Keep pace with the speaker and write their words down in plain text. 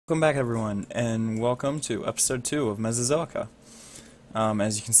Welcome back, everyone, and welcome to episode 2 of Mesozoica.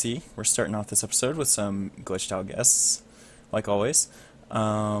 As you can see, we're starting off this episode with some glitched out guests, like always.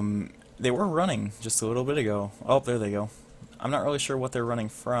 They were running just a little bit ago. Oh, there they go. I'm not really sure what they're running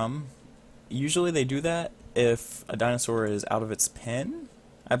from. Usually they do that if a dinosaur is out of its pen,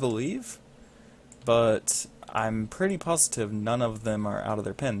 I believe. But I'm pretty positive none of them are out of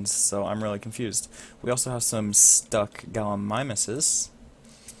their pens, so I'm really confused. We also have some stuck Gallimimuses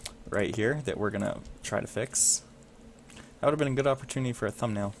right here that we're gonna try to fix. That would have been a good opportunity for a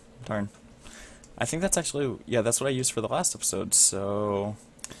thumbnail. Darn. I think that's actually, yeah, that's what I used for the last episode. So,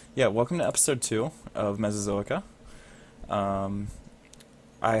 yeah, welcome to episode 2 of Mesozoica.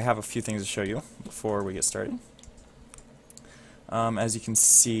 I have a few things to show you before we get started. As you can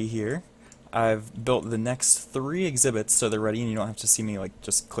see here, I've built the next 3 exhibits so they're ready and you don't have to see me like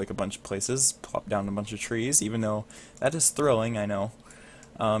just click a bunch of places, plop down a bunch of trees, even though that is thrilling, I know.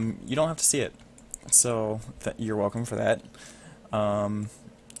 You don't have to see it, so you're welcome for that.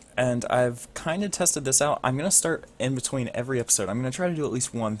 And I've kind of tested this out. I'm going to start in between every episode. I'm going to try to do at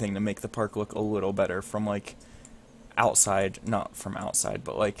least one thing to make the park look a little better from like outside, not from outside,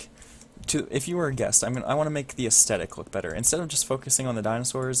 but like if you were a guest, I want to make the aesthetic look better. Instead of just focusing on the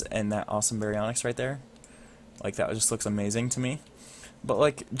dinosaurs and that awesome baryonyx right there, like that just looks amazing to me. But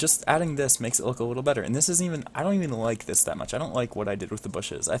like, just adding this makes it look a little better. And this isn't even, I don't even like this that much. I don't like what I did with the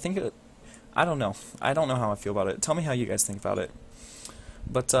bushes. I think I don't know. I don't know how I feel about it. Tell me how you guys think about it.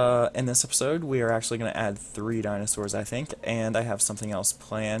 But in this episode, we are actually going to add 3 dinosaurs, I think. And I have something else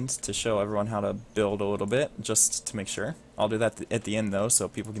planned to show everyone how to build a little bit, just to make sure. I'll do that at the end, though, so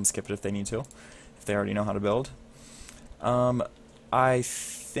people can skip it if they need to, if they already know how to build. I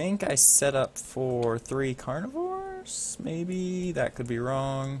think I set up for 3 carnivores, maybe? That could be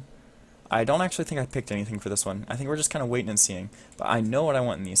wrong. I don't actually think I picked anything for this one. I think we're just kind of waiting and seeing. But I know what I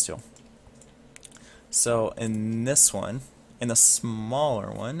want in these 2. So in this one, in the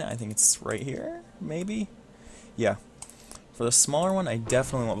smaller one, I think it's right here, maybe? Yeah. For the smaller one, I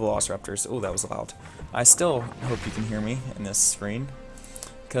definitely want velociraptors. Oh, that was loud. I still hope you can hear me in this screen,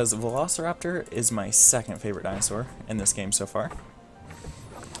 because Velociraptor is my 2nd favorite dinosaur in this game so far.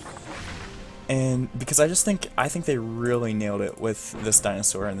 And because I think they really nailed it with this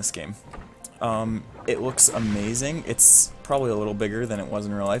dinosaur in this game. It looks amazing. It's probably a little bigger than it was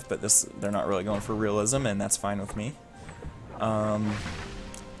in real life, but they're not really going for realism, and that's fine with me.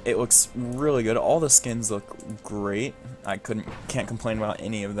 It looks really good. All the skins look great. I can't complain about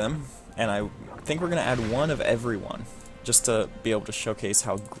any of them. And I think we're gonna add one of every one, just to be able to showcase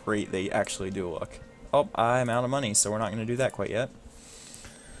how great they actually do look. Oh, I'm out of money, so we're not gonna do that quite yet.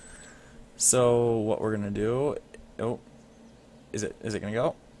 So what we're gonna do? Oh, is it gonna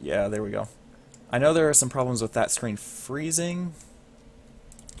go? Yeah, there we go. I know there are some problems with that screen freezing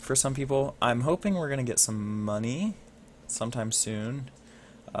for some people. I'm hoping we're gonna get some money sometime soon.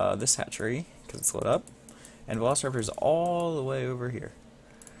 This hatchery, because it's lit up, and Velociraptor's all the way over here.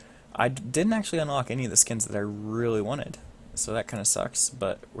 I didn't actually unlock any of the skins that I really wanted, so that kind of sucks,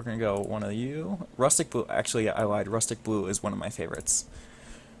 but we're gonna go one of you. Rustic Blue, actually I lied, Rustic Blue is one of my favorites.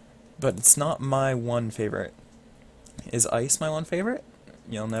 But it's not my one favorite. Is Ice my one favorite?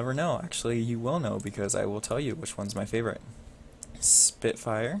 You'll never know. Actually, you will know, because I will tell you which one's my favorite.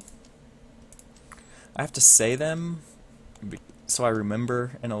 Spitfire. I have to say them so I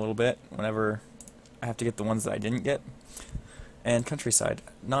remember in a little bit whenever I have to get the ones that I didn't get. And Countryside.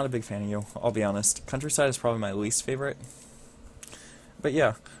 Not a big fan of you, I'll be honest. Countryside is probably my least favorite. But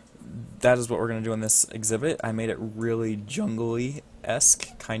yeah, that is what we're going to do in this exhibit. I made it really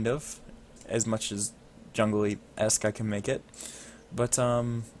jungly-esque, kind of. As much as jungly-esque I can make it. But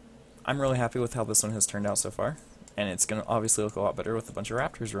I'm really happy with how this one has turned out so far. And it's going to obviously look a lot better with a bunch of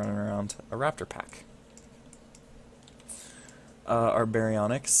raptors running around a raptor pack. Our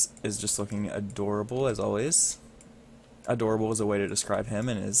baryonyx is just looking adorable, as always. Adorable is a way to describe him,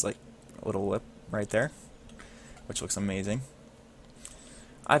 and his like little lip right there, which looks amazing.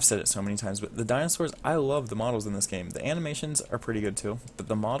 I've said it so many times, but the dinosaurs, I love the models in this game. The animations are pretty good too, but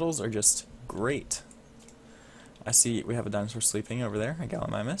the models are just great. I see we have a dinosaur sleeping over there, a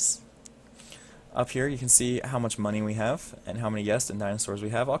Gallimimus. Up here you can see how much money we have and how many guests and dinosaurs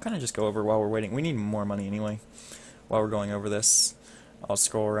we have. I'll kind of just go over while we're waiting. We need more money anyway. While we're going over this, I'll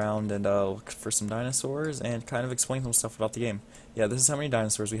scroll around and look for some dinosaurs and kind of explain some stuff about the game. Yeah, this is how many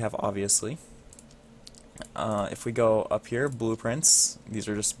dinosaurs we have, obviously. If we go up here, blueprints. These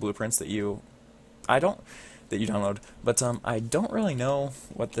are just blueprints that you download. But I don't really know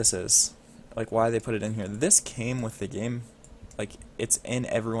what this is, like why they put it in here. This came with the game, like it's in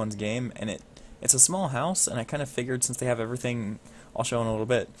everyone's game, and it's a small house, and I kind of figured since they have everything I'll show in a little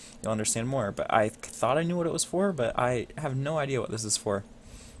bit. You'll understand more. But I thought I knew what it was for, but I have no idea what this is for.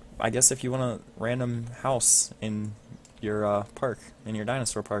 I guess if you want a random house in your park, in your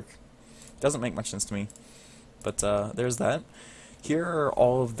dinosaur park. Doesn't make much sense to me. But there's that. Here are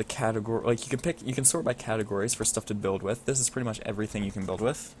all of the category, like you can sort by categories for stuff to build with. This is pretty much everything you can build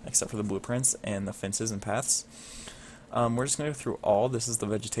with, except for the blueprints and the fences and paths. We're just going to go through all. This is the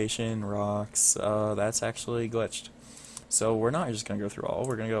vegetation, rocks, that's actually glitched. So we're not just going to go through all,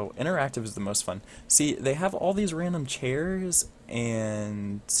 we're going to go, interactive is the most fun. See, they have all these random chairs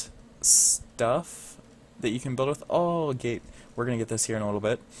and stuff that you can build with. Oh, gate, we're going to get this here in a little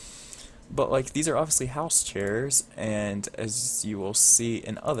bit. But like these are obviously house chairs, and as you will see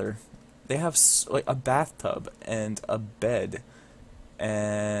in other, they have like a bathtub and a bed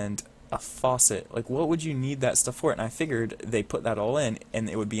and a faucet. Like what would you need that stuff for? And I figured they put that all in and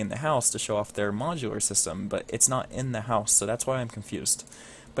it would be in the house to show off their modular system, but it's not in the house, so that's why I'm confused.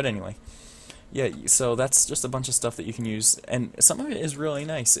 But anyway, yeah, so that's just a bunch of stuff that you can use, and some of it is really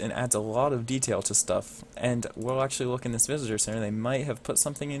nice and adds a lot of detail to stuff. And we'll actually look in this visitor center. They might have put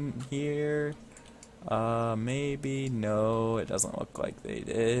something in here. Maybe. No, it doesn't look like they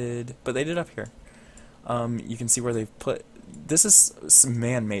did. But they did up here. You can see where they've put... This is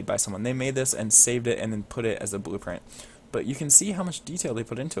man-made by someone. They made this and saved it and then put it as a blueprint. But you can see how much detail they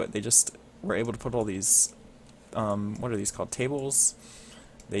put into it. They just were able to put all these... what are these called? Tables?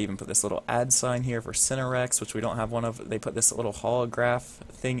 They even put this little ad sign here for Cinerex, which we don't have one of. They put this little holograph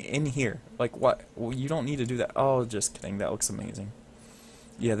thing in here. Like, what? Well, you don't need to do that. Oh, just kidding. That looks amazing.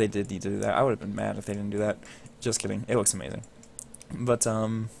 Yeah, they did need to do that. I would have been mad if they didn't do that. Just kidding. It looks amazing. But,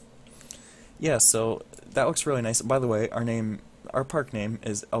 yeah, so that looks really nice. By the way, our park name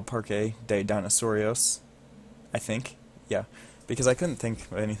is El Parque de Dinosaurios, I think. Yeah, because I couldn't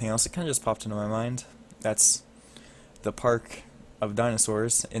think of anything else. It kind of just popped into my mind. That's the park of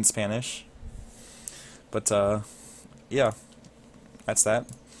dinosaurs in Spanish. But yeah, that's that.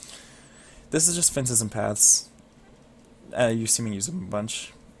 This is just fences and paths. You see me use them a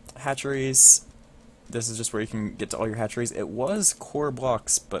bunch. Hatcheries. This is just where you can get to all your hatcheries. It was core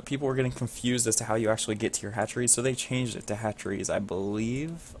blocks, but people were getting confused as to how you actually get to your hatcheries, so they changed it to hatcheries, I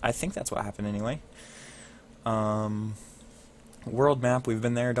believe. I think that's what happened anyway. World map, we've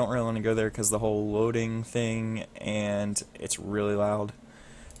been there. Don't really want to go there because the whole loading thing, and it's really loud.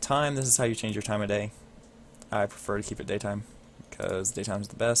 Time, this is how you change your time of day. I prefer to keep it daytime because daytime's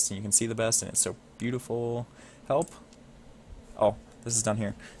the best and you can see the best and it's so beautiful. Help. Oh, this is down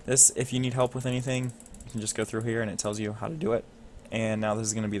here. This, if you need help with anything, you can just go through here and it tells you how to do it. And now this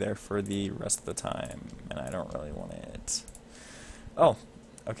is going to be there for the rest of the time, and I don't really want it. Oh,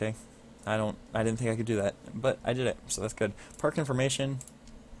 okay. I didn't think I could do that, but I did it, so that's good. Park information,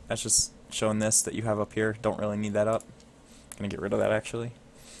 that's just showing this that you have up here. Don't really need that up. Gonna get rid of that actually.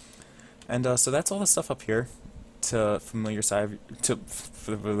 And so that's all the stuff up here to familiarize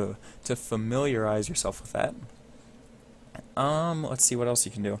yourself with that. Let's see what else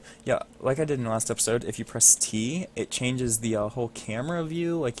you can do. Yeah, like I did in the last episode, if you press T, it changes the whole camera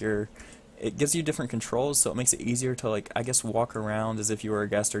view, like it gives you different controls, so it makes it easier to, like, I guess, walk around as if you were a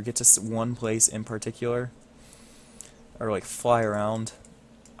guest, or get to one place in particular, or like fly around,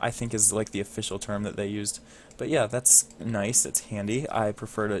 I think is like the official term that they used. But yeah, that's nice, it's handy. I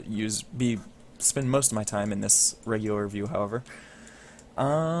prefer to spend most of my time in this regular view, however.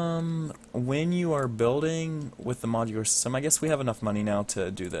 When you are building with the modular system, I guess we have enough money now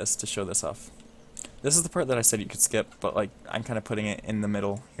to do this, to show this off. This is the part that I said you could skip, but like I'm kind of putting it in the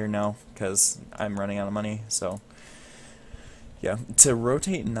middle here now because I'm running out of money. So yeah, to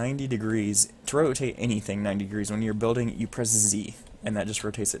rotate 90 degrees, to rotate anything 90 degrees when you're building, you press Z, and that just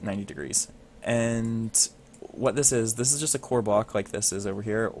rotates it 90 degrees. And what this is just a core block like this is over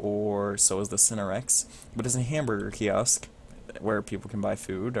here, or so is the Cinerex, but it's a hamburger kiosk where people can buy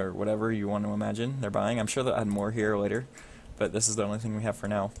food or whatever you want to imagine they're buying. I'm sure they'll add more here later, but this is the only thing we have for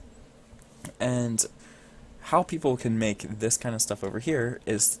now. And how people can make this kind of stuff over here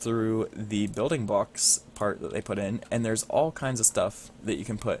is through the building blocks part that they put in, and there's all kinds of stuff that you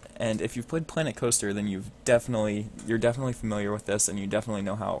can put. And if you've played Planet Coaster, then you're definitely familiar with this, and you definitely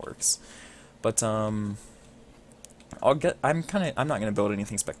know how it works. But I'm not gonna build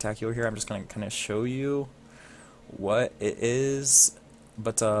anything spectacular here. I'm just gonna kind of show you what it is.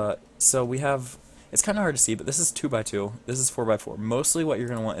 But so we have. It's kind of hard to see, but this is 2x2. This is 4x4. Mostly what you're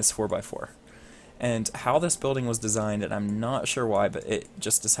going to want is 4x4. And how this building was designed, and I'm not sure why, but it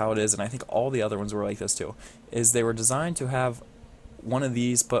just is how it is, and I think all the other ones were like this too, is they were designed to have one of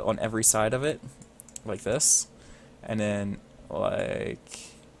these put on every side of it, like this, and then like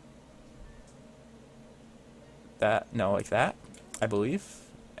that, no, like that, I believe,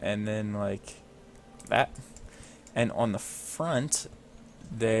 and then like that. And on the front,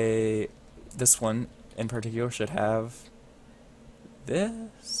 this one in particular should have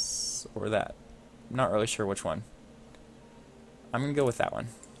this or that. Not really sure which one. I'm gonna go with that one.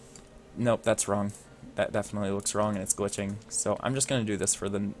 Nope, that's wrong. That definitely looks wrong and it's glitching. So I'm just gonna do this for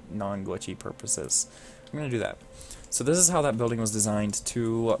the non-glitchy purposes. I'm gonna do that. So this is how that building was designed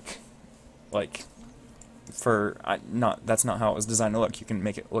to look. Like, that's not how it was designed to look. You can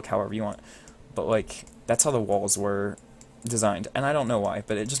make it look however you want. But like, that's how the walls were designed. And I don't know why,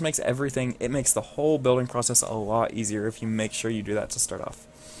 but it just makes everything, it makes the whole building process a lot easier if you make sure you do that to start off.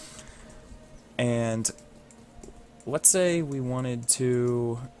 And let's say we wanted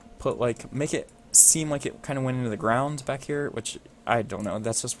to put like, make it seem like it kind of went into the ground back here, which I don't know,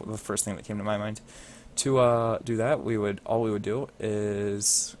 that's just the first thing that came to my mind. To do that, all we would do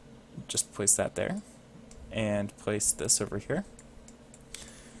is just place that there, and place this over here.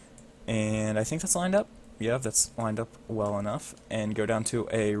 And I think that's lined up. Yeah, that's lined up well enough. And go down to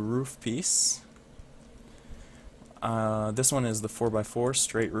a roof piece. This one is the 4x4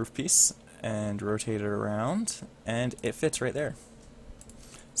 straight roof piece, and rotate it around, and it fits right there.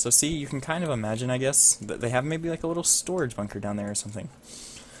 So see, you can kind of imagine, I guess, that they have maybe like a little storage bunker down there or something.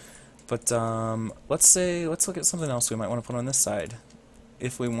 But let's look at something else we might want to put on this side.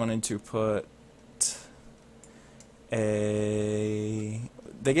 If we wanted to put they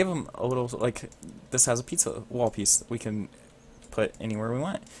gave them a little, like, this has a pizza wall piece that we can put anywhere we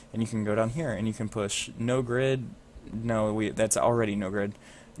want. And you can go down here and you can push no grid. No, that's already no grid.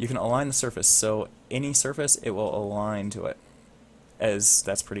 You can align the surface, so any surface it will align to it, as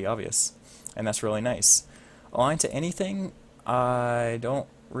that's pretty obvious. And that's really nice. Align to anything, I don't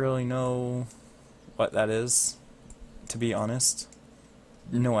really know what that is, to be honest.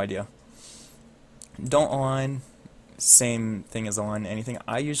 No idea. Don't align, same thing as align to anything.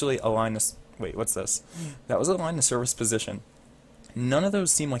 I usually align this, wait, what's this? That was align to surface position. None of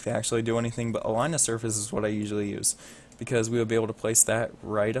those seem like they actually do anything, but align to surface is what I usually use, because we would be able to place that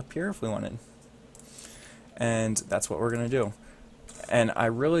right up here if we wanted. And that's what we're going to do. And I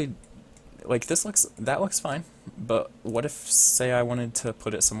really, like, that looks fine, but what if, say I wanted to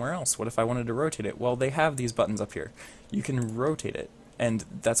put it somewhere else? What if I wanted to rotate it? Well, they have these buttons up here. You can rotate it, and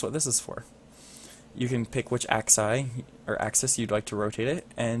that's what this is for. You can pick which axis you'd like to rotate it,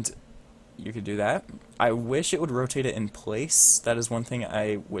 and you could do that. I wish it would rotate it in place. That is one thing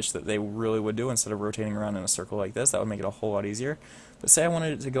I wish that they really would do instead of rotating around in a circle like this. That would make it a whole lot easier. But say I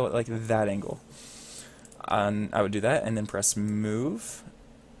wanted it to go at like that angle. I would do that and then press move.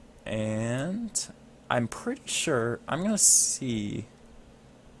 And I'm pretty sure, I'm going to see.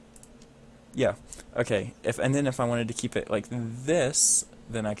 Yeah, okay. And then if I wanted to keep it like this,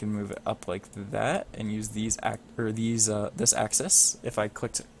 then I can move it up like that and use this axis. If I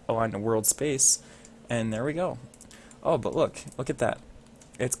clicked align to world space, and there we go. Oh, but look at that.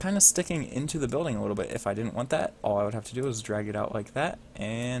 It's kind of sticking into the building a little bit. If I didn't want that, all I would have to do is drag it out like that,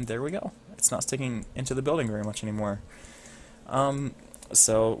 and there we go. It's not sticking into the building very much anymore.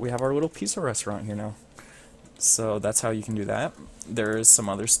 So we have our little pizza restaurant here now. So that's how you can do that. There is some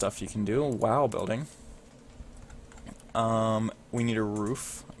other stuff you can do while building. We need a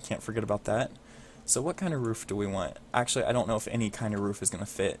roof. I can't forget about that. So what kind of roof do we want? Actually, I don't know if any kind of roof is going to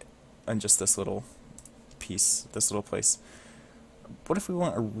fit on just this little piece, this little place. What if we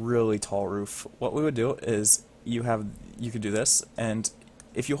want a really tall roof? What we would do is you could do this, and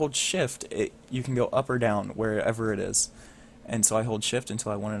if you hold shift, you can go up or down wherever it is. And so I hold shift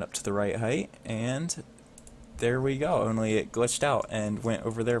until I want it up to the right height, and there we go. Only it glitched out and went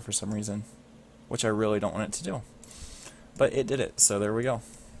over there for some reason, which I really don't want it to do. But it did it, so there we go.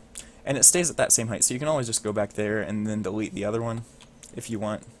 And it stays at that same height, so you can always just go back there and then delete the other one if you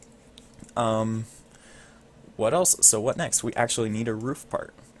want. What else? So what next? We actually need a roof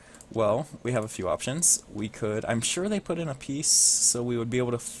part. Well, we have a few options. We could, I'm sure they put in a piece so we would be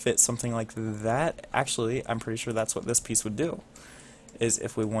able to fit something like that. Actually, I'm pretty sure that's what this piece would do. Is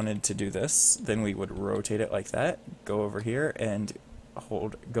if we wanted to do this, then we would rotate it like that, go over here and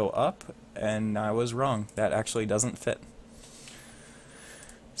go up, and I was wrong. That actually doesn't fit.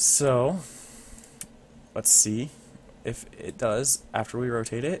 So, let's see if it does after we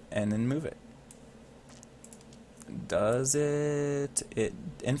rotate it and then move it. Does it? It,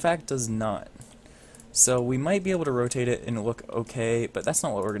 in fact, does not. So we might be able to rotate it and look okay, but that's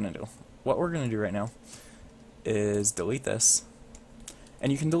not what we're going to do. What we're going to do right now is delete this.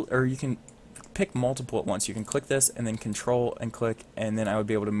 And you can pick multiple at once. You can click this and then control and click, and then I would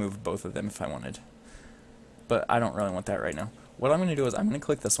be able to move both of them if I wanted. But I don't really want that right now. What I'm going to do is I'm going to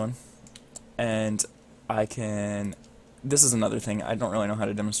click this one, and I can this is another thing. I don't really know how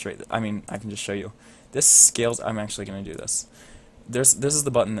to demonstrate. I mean, I can just show you. This scales. I'm actually going to do this. This is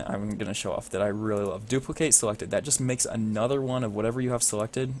the button that I'm going to show off that I really love. Duplicate selected. That just makes another one of whatever you have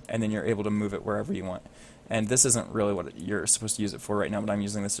selected, and then you're able to move it wherever you want. And this isn't really what you're supposed to use it for right now, but I'm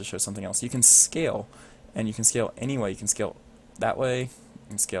using this to show something else. You can scale, and you can scale any way. You can scale that way, you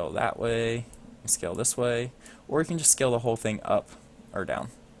can scale that way, you can scale this way, or you can just scale the whole thing up or down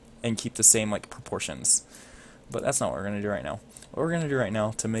and keep the same like proportions. But that's not what we're going to do right now. What we're going to do right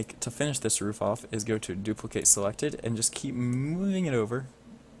now to finish this roof off is go to duplicate selected and just keep moving it over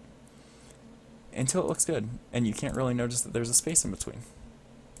until it looks good, and you can't really notice that there's a space in between.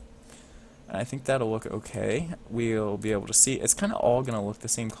 And I think that'll look okay. We'll be able to see it's kind of all going to look the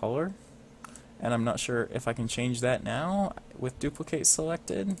same color, and I'm not sure if I can change that now with duplicate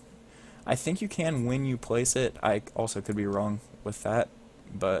selected. I think you can when you place it. I also could be wrong with that,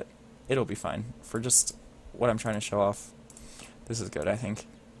 but it'll be fine for just what I'm trying to show off. This is good, I think.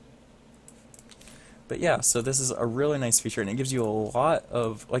 But yeah, so this is a really nice feature, and it gives you a lot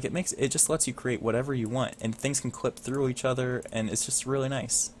of, like, it just lets you create whatever you want, and things can clip through each other, and it's just really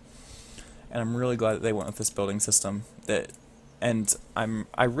nice. And I'm really glad that they went with this building system. And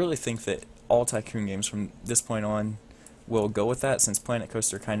I really think that all Tycoon games from this point on will go with that, since Planet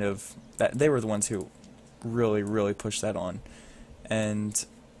Coaster they were the ones who really pushed that on. And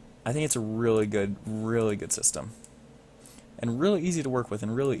I think it's a really good system. And really easy to work with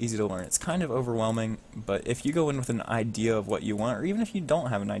and really easy to learn. It's kind of overwhelming, but if you go in with an idea of what you want, or even if you don't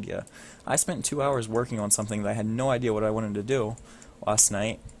have an idea. I spent 2 hours working on something that I had no idea what I wanted to do last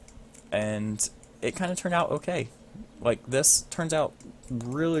night, and it kind of turned out okay. Like, this turns out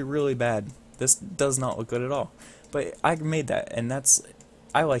really bad. This does not look good at all. But I made that, and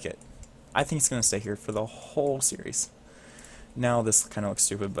I like it. I think it's going to stay here for the whole series. Now this kind of looks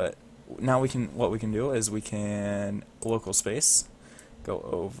stupid, but now what we can do is we can local space, go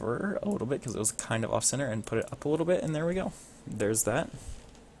over a little bit because it was kind of off center, and put it up a little bit, and there we go. There's that.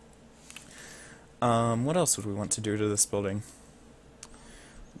 What else would we want to do to this building?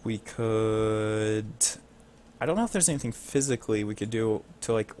 We could, I don't know if there's anything physically we could do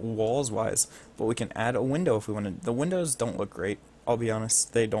to, like, walls wise, but we can add a window if we wanted. The windows don't look great, I'll be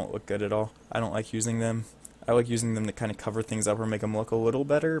honest. They don't look good at all. I don't like using them. I like using them to kind of cover things up or make them look a little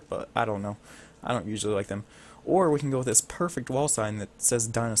better, but I don't know. I don't usually like them. Or we can go with this perfect wall sign that says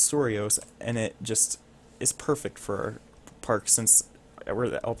Dinosaurios, and it just is perfect for our park, since we're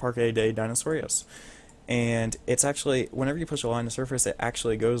at El Parque de Dinosaurios. And it's actually, whenever you push a line to surface, it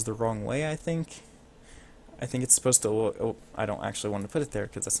actually goes the wrong way, I think. I think it's supposed to look, oh, I don't actually want to put it there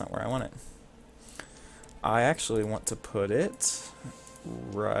because that's not where I want it. I actually want to put it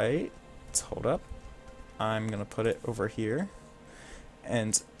right, hold up. I'm going to put it over here,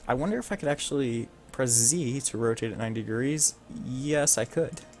 and I wonder if I could actually press Z to rotate it 90 degrees. Yes, I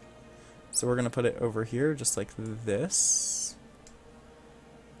could. So we're going to put it over here just like this,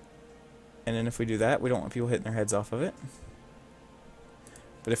 and then if we do that, we don't want people hitting their heads off of it.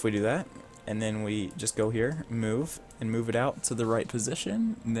 But if we do that, and then we just go here, move, and move it out to the right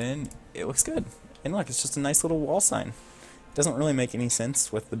position, then it looks good. And look, it's just a nice little wall sign. It doesn't really make any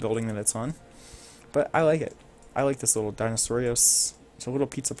sense with the building that it's on. But I like it. I like this little Dinosaurios. It's a little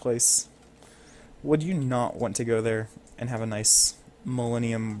pizza place. Would you not want to go there and have a nice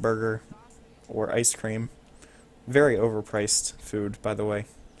Millennium burger or ice cream? Very overpriced food, by the way.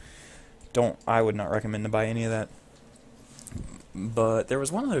 I would not recommend to buy any of that. But there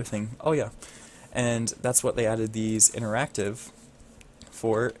was one other thing. Oh yeah. And that's what they added these interactive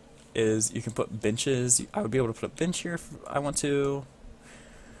for, is you can put benches. I would be able to put a bench here if I want to.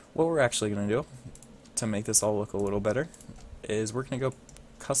 What we're actually going to do to make this all look a little better is we're going to go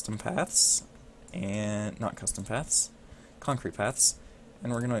custom paths, and not custom paths, concrete paths,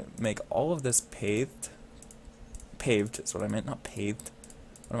 and we're going to make all of this paved is what I meant, not paved,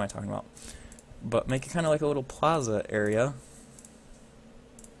 what am I talking about, but make it kind of like a little plaza area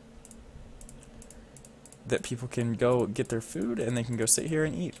that people can go get their food and they can go sit here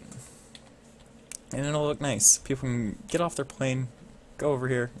and eat, and it'll look nice. People can get off their plane, go over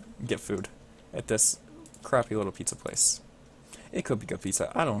here, and get food at this crappy little pizza place. It could be good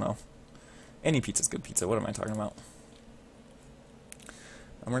pizza, I don't know. Any pizza's good pizza, what am I talking about?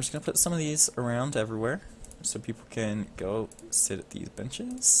 And we're just going to put some of these around everywhere so people can go sit at these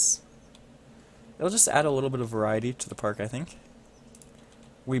benches. It'll just add a little bit of variety to the park, I think.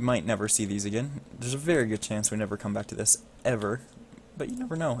 We might never see these again. There's a very good chance we never come back to this ever, but you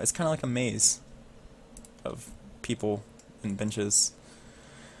never know. It's kind of like a maze of people and benches.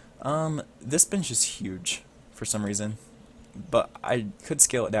 This bench is huge for some reason, but I could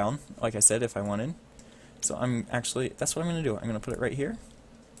scale it down, like I said, if I wanted. So that's what I'm going to do. I'm going to put it right here,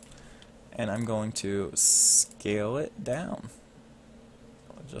 and I'm going to scale it down.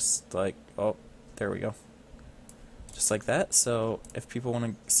 Just like, oh, there we go. Just like that. So if people want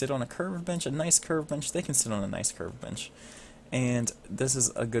to sit on a curved bench, a nice curved bench, they can sit on a nice curved bench. And this is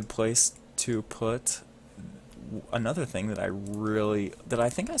a good place to put another thing that I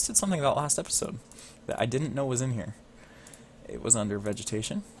think I said something about last episode that I didn't know was in here. It was under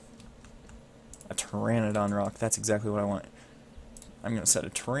vegetation. A pteranodon rock. That's exactly what I want. I'm going to set a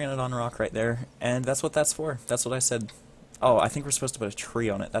pteranodon rock right there, and that's what that's for. That's what I said. Oh, I think we're supposed to put a tree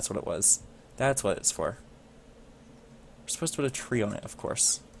on it. That's what it was. That's what it's for. We're supposed to put a tree on it, of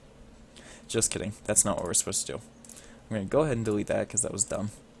course. Just kidding. That's not what we're supposed to do. I'm going to go ahead and delete that because that was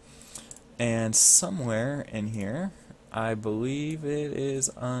dumb. And somewhere in here, I believe it is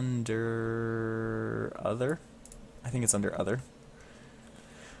under Other. I think it's under Other.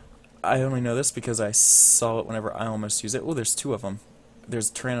 I only know this because I saw it whenever I almost use it. Oh, there's two of them.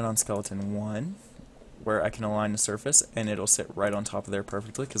 There's Pteranodon Skeleton 1, where I can align the surface, and it'll sit right on top of there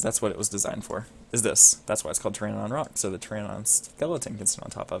perfectly, because that's what it was designed for, is this. That's why it's called Pteranodon Rock, so the Pteranodon Skeleton can sit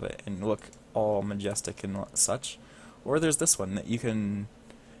on top of it and look all majestic and such. Or there's this one that you can...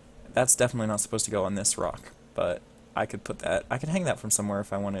 That's definitely not supposed to go on this rock, but I could put that... I could hang that from somewhere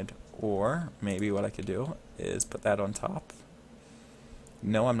if I wanted. Or maybe what I could do is put that on top.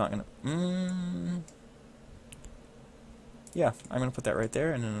 No, I'm not going to... Yeah, I'm going to put that right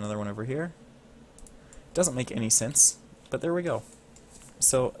there, and then another one over here. Doesn't make any sense, but there we go.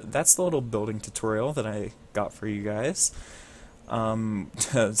 So that's the little building tutorial that I got for you guys.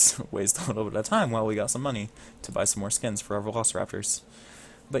 To waste a little bit of time while we got some money to buy some more skins for our Velociraptors.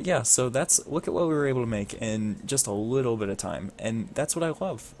 But yeah, so look at what we were able to make in just a little bit of time, and that's what I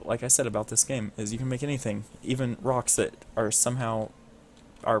love, like I said about this game, is you can make anything, even rocks that are somehow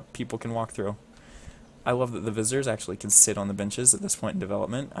people can walk through. I love that the visitors actually can sit on the benches at this point in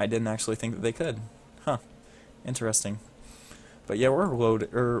development. I didn't actually think that they could. Huh. Interesting. But yeah,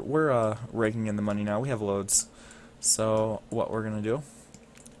 we're raking in the money now. We have loads. So what we're gonna do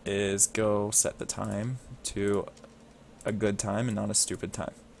is go set the time to a good time and not a stupid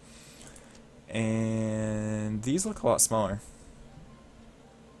time. And these look a lot smaller.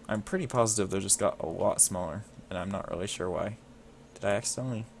 I'm pretty positive they just got a lot smaller, and I'm not really sure why. Did I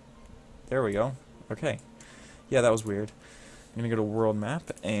accidentally? There we go. Okay. Yeah, that was weird. I'm gonna go to world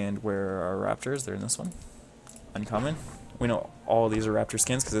map, and where are our raptors? They're in this one. Uncommon. We know all these are raptor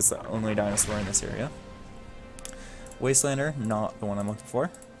skins because it's the only dinosaur in this area. Wastelander, not the one I'm looking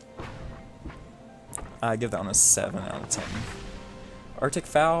for. I give that one a 7 out of 10. Arctic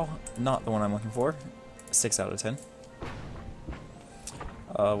Fowl, not the one I'm looking for. 6 out of 10.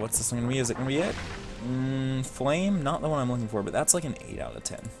 What's this one gonna be? Is it gonna be it? Flame, not the one I'm looking for, but that's like an 8 out of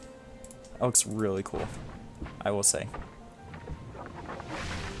 10. That looks really cool, I will say.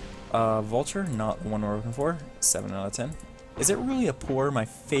 Vulture, not the one we're looking for. 7 out of 10. Is it really a poor? My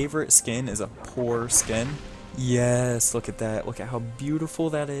favorite skin is a poor skin. Yes, look at that. Look at how beautiful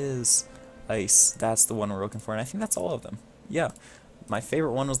that is. Ice, that's the one we're looking for, and I think that's all of them. Yeah, my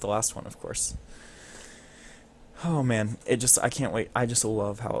favorite one was the last one, of course. Oh man, I can't wait. I just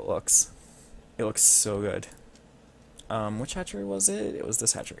love how it looks. It looks so good. Which hatchery was it? It was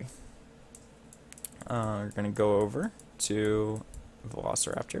this hatchery. We're gonna go over to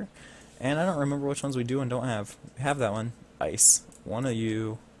Velociraptor, and I don't remember which ones we do and don't have. We have that one, Ice. One of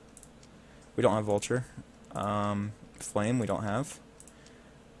you. We don't have Vulture. Flame, we don't have.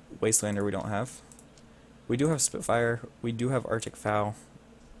 Wastelander, we don't have. We do have Spitfire. We do have Arctic Fowl.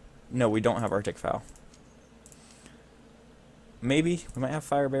 No, we don't have Arctic Fowl. Maybe we might have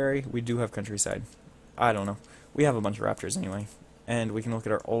Fireberry. We do have Countryside. I don't know. We have a bunch of raptors anyway. And we can look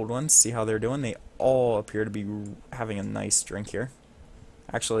at our old ones, see how they're doing. They all appear to be having a nice drink here.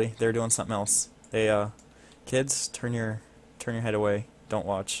 Actually, they're doing something else. They, kids, turn your head away. Don't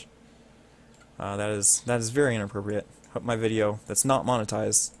watch. That is very inappropriate. Hope my video that's not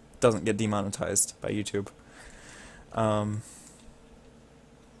monetized doesn't get demonetized by YouTube.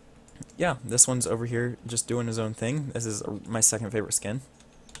 Yeah, this one's over here just doing his own thing. This is my second favorite skin.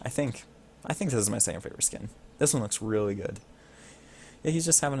 I think this is my second favorite skin. This one looks really good. Yeah, he's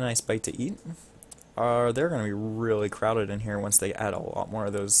just having a nice bite to eat. They're going to be really crowded in here once they add a lot more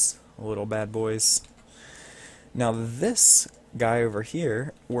of those little bad boys. Now this guy over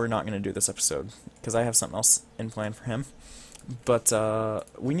here, we're not going to do this episode because I have something else in plan for him. But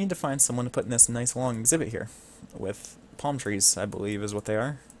we need to find someone to put in this nice long exhibit here with palm trees, I believe is what they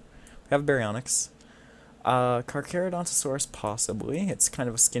are. We have Baryonyx. Carcharodontosaurus, possibly. It's kind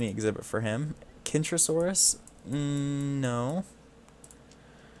of a skinny exhibit for him. Kintrosaurus? No.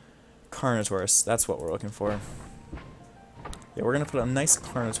 Carnivores, that's what we're looking for. Yeah, we're gonna put a nice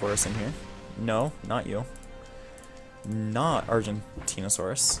Carnivores in here. No, not you. Not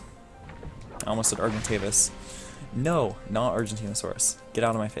Argentinosaurus. I almost said Argentavis. No, not Argentinosaurus. Get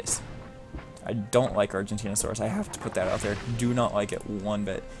out of my face. I don't like Argentinosaurus. I have to put that out there. Do not like it one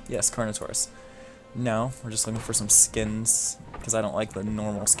bit. Yes, Carnotaurus. Now, we're just looking for some skins, because I don't like the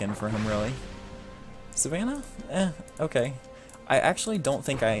normal skin for him, really. Savannah? Okay. I actually don't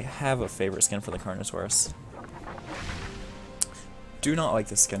think I have a favorite skin for the Carnotaurus. Do not like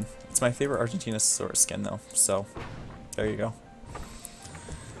this skin. It's my favorite Argentinosaurus skin, though, so there you go.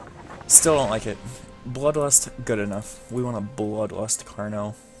 Still don't like it. Bloodlust, good enough. We want a Bloodlust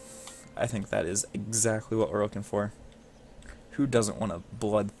Carno. I think that is exactly what we're looking for. Who doesn't want a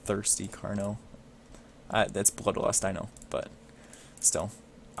bloodthirsty Carno? That's Bloodlust, I know, but still,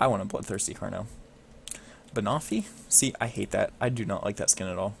 I want a bloodthirsty Carno. Banoffee? See, I hate that. I do not like that skin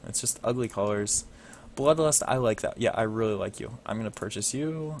at all. It's just ugly colors. Bloodlust, I like that. Yeah, I really like you. I'm going to purchase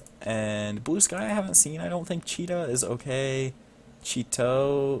you. And Blue Sky, I haven't seen. I don't think Cheetah is okay.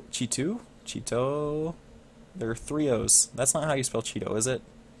 Cheeto. There are 3 O's. That's not how you spell Cheeto, is it?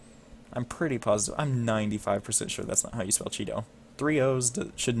 I'm pretty positive. I'm 95% sure that's not how you spell Cheeto. 3 O's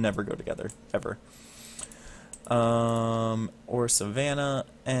should never go together, ever. Or Savannah,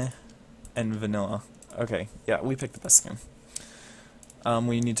 and Vanilla. Okay, yeah, we picked the best skin.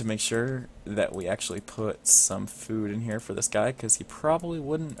 We need to make sure that we actually put some food in here for this guy, because he probably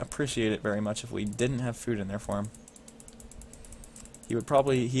wouldn't appreciate it very much if we didn't have food in there for him.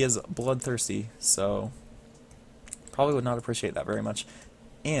 He is bloodthirsty, so probably would not appreciate that very much.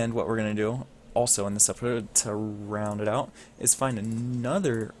 And what we're going to do, also in this episode, to round it out, is find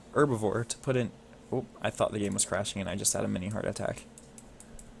another herbivore to put in. Oh, I thought the game was crashing and I just had a mini heart attack.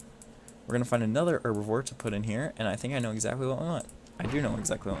 We're going to find another herbivore to put in here, and I think I know exactly what we want. I do know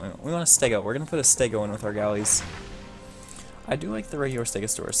exactly what we want. We want a stego. We're going to put a stego in with our galleys. I do like the regular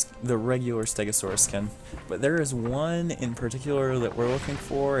stegosaurus skin, but there is one in particular that we're looking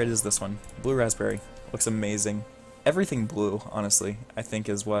for. It is this one. Blue raspberry. Looks amazing. Everything blue, honestly, I think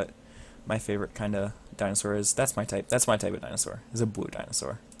is what my favorite kind of dinosaur is. That's my type. That's my type of dinosaur, is a blue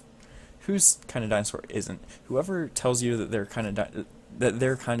dinosaur. Whose kind of dinosaur isn't? Whoever tells you that their kind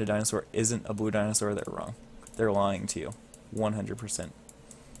of dinosaur isn't a blue dinosaur, they're wrong. They're lying to you. 100%.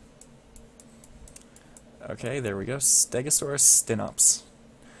 Okay, there we go. Stegosaurus stenops.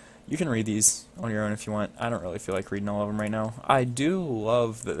 You can read these on your own if you want. I don't really feel like reading all of them right now. I do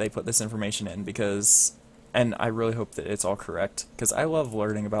love that they put this information in because, and I really hope that it's all correct, because I love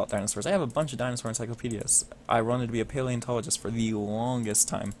learning about dinosaurs. I have a bunch of dinosaur encyclopedias. I wanted to be a paleontologist for the longest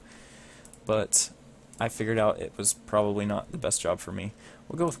time, but I figured out it was probably not the best job for me.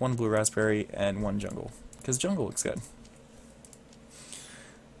 We'll go with 1 blue raspberry and 1 jungle, because jungle looks good.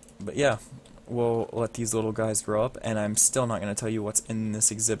 But yeah, we'll let these little guys grow up, and I'm still not going to tell you what's in this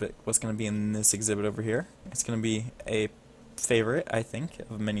exhibit, what's going to be in this exhibit over here. It's going to be a favorite, I think,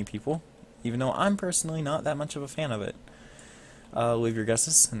 of many people, even though I'm personally not that much of a fan of it. Leave your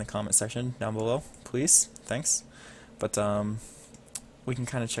guesses in the comment section down below, please. Thanks. But we can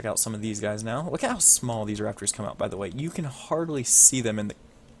kind of check out some of these guys now. Look at how small these raptors come out, by the way. You can hardly see them in the...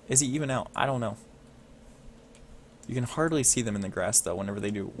 Is he even out? I don't know. You can hardly see them in the grass, though, whenever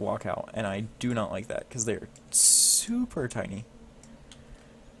they do walk out, and I do not like that, because they're super tiny.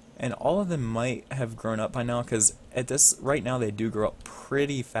 And all of them might have grown up by now, because at this, right now, they do grow up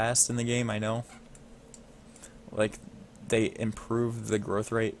pretty fast in the game, I know. Like, they improve the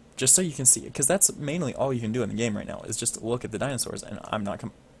growth rate, just so you can see it, because that's mainly all you can do in the game right now, is just look at the dinosaurs, and I'm not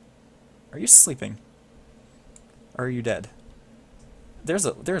Are you sleeping? Or are you dead? There's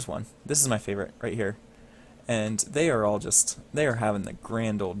one. This is my favorite, right here. And they are all they are having the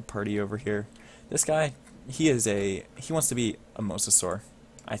grand old party over here. This guy, he wants to be a mosasaur,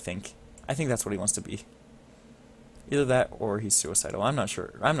 I think. I think that's what he wants to be. Either that or he's suicidal. I'm not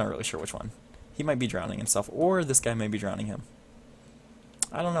sure. I'm not really sure which one. He might be drowning himself, or this guy may be drowning him.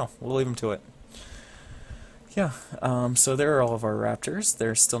 I don't know. We'll leave him to it. Yeah, so there are all of our raptors.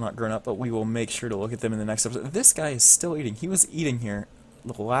 They're still not grown up, but we will make sure to look at them in the next episode. This guy is still eating. He was eating here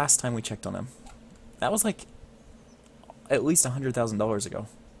the last time we checked on him. That was like at least $100,000 ago.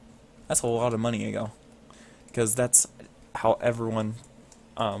 That's a lot of money ago. Because that's how everyone,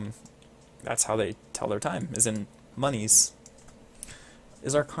 that's how they tell their time, is in monies.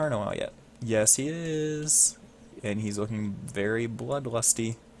 Is our Carno out yet? Yes, he is. And he's looking very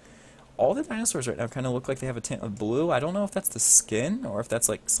bloodlusty. All the dinosaurs right now kind of look like they have a tint of blue. I don't know if that's the skin, or if that's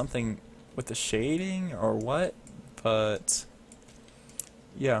like something with the shading, or what, but...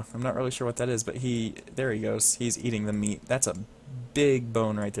 yeah, I'm not really sure what that is, but there he goes. He's eating the meat. That's a big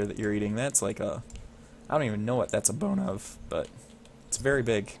bone right there that you're eating. That's like a, I don't even know what that's a bone of, but it's very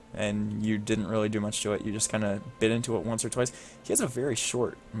big, and you didn't really do much to it. You just kind of bit into it once or twice. He has a very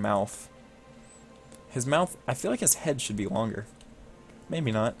short mouth. His mouth, I feel like his head should be longer.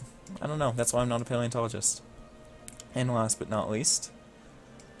 Maybe not. I don't know. That's why I'm not a paleontologist. And last but not least,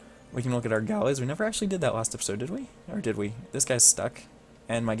 we can look at our galleys. We never actually did that last episode, did we? Or did we? This guy's stuck,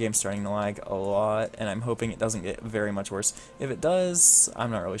 and my game's starting to lag a lot, and I'm hoping it doesn't get very much worse. If it does,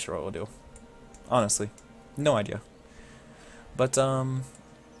 I'm not really sure what we'll do. Honestly. No idea. But,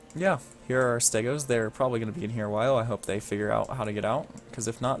 yeah, here are our stegos. They're probably going to be in here a while. I hope they figure out how to get out, because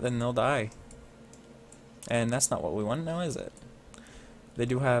if not, then they'll die. And that's not what we want now, is it? They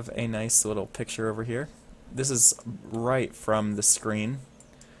do have a nice little picture over here. This is right from the screen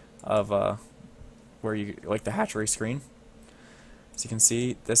of, where you, like the hatchery screen. As you can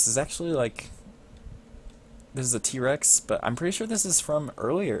see, this is actually like, this is a T-Rex, but I'm pretty sure this is from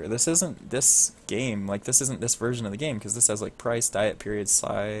earlier. This isn't this game, like this isn't this version of the game, because this has like price, diet, period,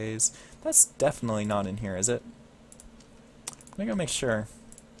 size. That's definitely not in here, is it? I'm gonna go make sure.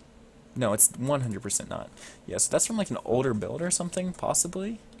 No, it's 100% not. Yeah, so that's from like an older build or something,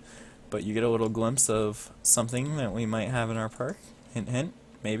 possibly. But you get a little glimpse of something that we might have in our park. Hint, hint.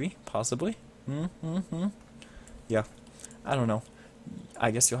 Maybe. Possibly. Yeah. I don't know.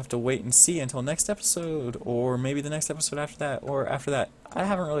 I guess you'll have to wait and see until next episode, or maybe the next episode after that, or after that. I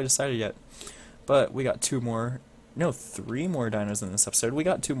haven't really decided yet. But we got 3 more dinos in this episode. We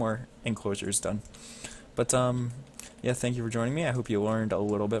got 2 more enclosures done. But, yeah, thank you for joining me. I hope you learned a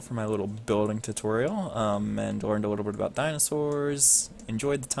little bit from my little building tutorial, and learned a little bit about dinosaurs,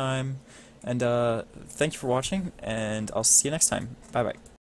 enjoyed the time, and thank you for watching, and I'll see you next time. Bye-bye.